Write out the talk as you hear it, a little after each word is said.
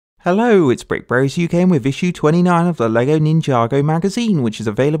Hello, it's BrickBros UK with issue 29 of the LEGO Ninjago magazine, which is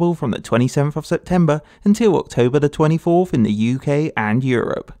available from the 27th of September until October the 24th in the UK and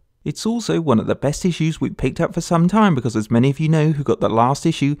Europe. It's also one of the best issues we've picked up for some time because, as many of you know who got the last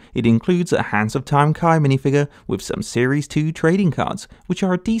issue, it includes a Hands of Time Kai minifigure with some Series 2 trading cards, which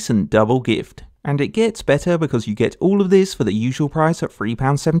are a decent double gift. And it gets better because you get all of this for the usual price at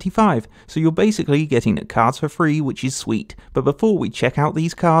 £3.75, so you're basically getting the cards for free, which is sweet. But before we check out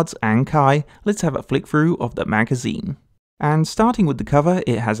these cards and Kai, let's have a flick through of the magazine. And starting with the cover,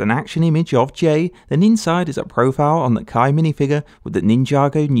 it has an action image of Jay, then inside is a profile on the Kai minifigure with the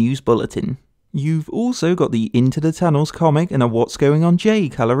Ninjago news bulletin. You've also got the Into the Tunnels comic and a What's Going On Jay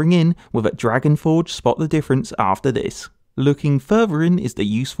colouring in with a Dragon Forge Spot the Difference after this. Looking further in is the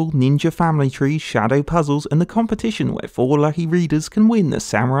useful Ninja Family Tree Shadow Puzzles and the competition where 4 lucky readers can win the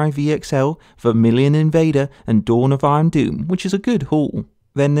Samurai VXL, Vermilion Invader and Dawn of Iron Doom, which is a good haul.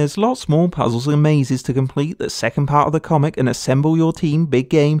 Then there's lots more puzzles and mazes to complete the second part of the comic and assemble your team big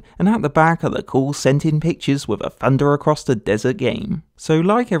game, and at the back are the cool sent-in pictures with a Thunder Across the Desert game. So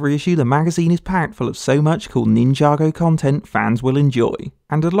like every issue, the magazine is packed full of so much cool Ninjago content fans will enjoy.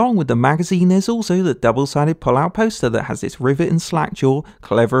 And along with the magazine there's also the double-sided pull-out poster that has this Rivet and Slackjaw,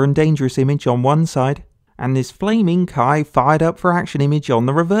 Clever and Dangerous image on one side, and this flaming Kai fired up for action image on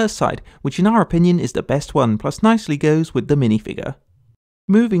the reverse side, which in our opinion is the best one, plus nicely goes with the minifigure.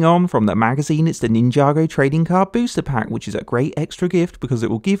 Moving on from the magazine, it's the Ninjago Trading Card Booster Pack, which is a great extra gift because it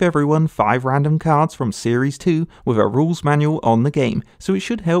will give everyone 5 random cards from Series 2 with a rules manual on the game, so it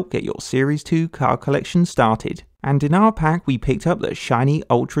should help get your Series 2 card collection started. And in our pack we picked up the shiny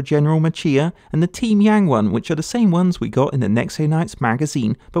Ultra General Machia and the Team Yang one, which are the same ones we got in the Nexo Knights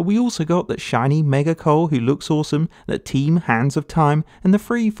magazine, but we also got the shiny Mega Cole who looks awesome, the Team Hands of Time and the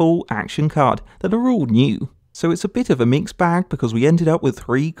Free Fall action card that are all new. So it's a bit of a mixed bag because we ended up with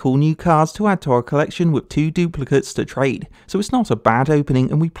 3 cool new cards to add to our collection with 2 duplicates to trade. So it's not a bad opening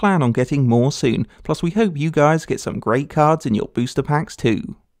and we plan on getting more soon, plus we hope you guys get some great cards in your booster packs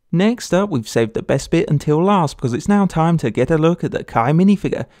too. Next up, we've saved the best bit until last because it's now time to get a look at the Kai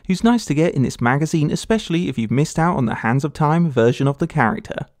minifigure, who's nice to get in this magazine, especially if you've missed out on the Hands of Time version of the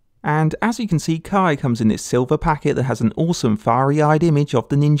character. And as you can see, Kai comes in this silver packet that has an awesome fiery-eyed image of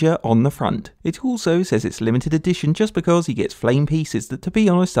the ninja on the front. It also says it's limited edition just because he gets flame pieces that, to be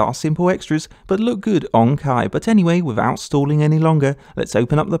honest, are simple extras but look good on Kai. But anyway, without stalling any longer, let's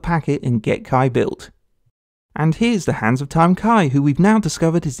open up the packet and get Kai built. And here's the Hands of Time Kai, who we've now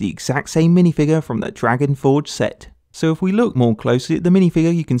discovered is the exact same minifigure from the Dragon Forge set. So if we look more closely at the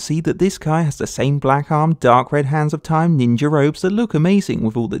minifigure, you can see that this Kai has the same black armed, dark red Hands of Time ninja robes that look amazing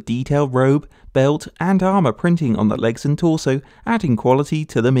with all the detailed robe, belt and armor printing on the legs and torso, adding quality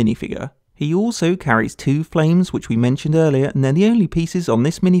to the minifigure. He also carries 2 flames, which we mentioned earlier, and they're the only pieces on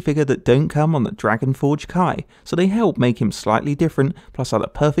this minifigure that don't come on the Dragon Forge Kai, so they help make him slightly different, plus are the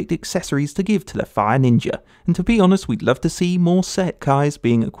perfect accessories to give to the Fire Ninja. And to be honest, we'd love to see more set Kais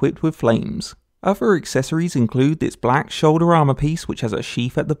being equipped with flames. Other accessories include this black shoulder armor piece which has a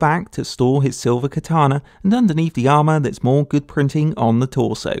sheath at the back to store his silver katana, and underneath the armor there's more good printing on the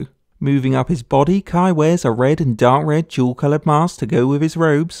torso. Moving up his body, Kai wears a red and dark red dual coloured mask to go with his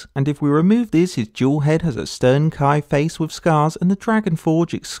robes, and if we remove this, his dual head has a stern Kai face with scars and the Dragon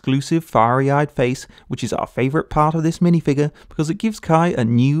Forge exclusive fiery-eyed face, which is our favourite part of this minifigure because it gives Kai a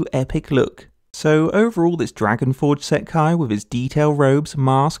new epic look. So overall, this Dragon Forge set Kai with his detailed robes,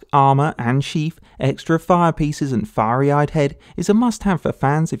 mask, armor and sheath, extra fire pieces and fiery-eyed head is a must-have for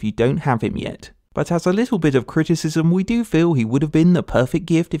fans if you don't have him yet. But as a little bit of criticism, we do feel he would have been the perfect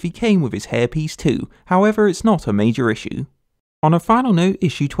gift if he came with his hairpiece too, however it's not a major issue. On a final note,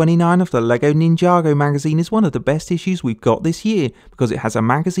 issue 29 of the LEGO Ninjago magazine is one of the best issues we've got this year because it has a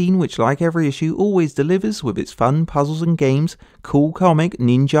magazine which, like every issue, always delivers with its fun puzzles and games, cool comic,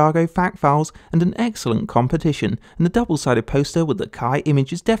 Ninjago fact files and an excellent competition, and the double-sided poster with the Kai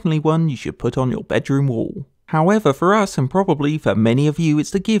image is definitely one you should put on your bedroom wall. However, for us, and probably for many of you,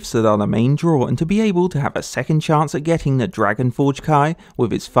 it's the gifts that are the main draw, and to be able to have a second chance at getting the Dragon Forge Kai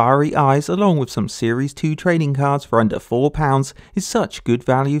with its fiery eyes along with some Series 2 trading cards for under £4 is such good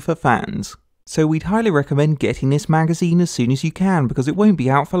value for fans. So we'd highly recommend getting this magazine as soon as you can because it won't be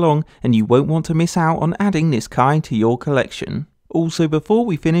out for long and you won't want to miss out on adding this Kai to your collection. Also, before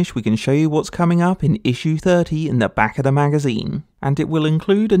we finish, we can show you what's coming up in issue 30 in the back of the magazine. And it will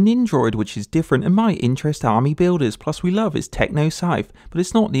include a NINDROID which is different and might interest army builders, plus we love his techno scythe, but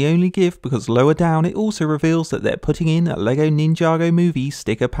it's not the only gift because lower down it also reveals that they're putting in a LEGO Ninjago movie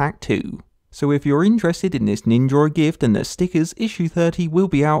sticker pack too. So if you're interested in this NINDROID gift and the stickers, issue 30 will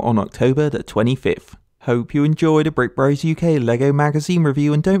be out on October the 25th. Hope you enjoyed a Brick Bros UK LEGO magazine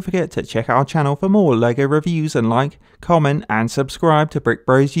review, and don't forget to check our channel for more LEGO reviews and like, comment and subscribe to Brick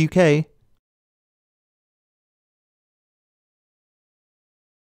Bros UK.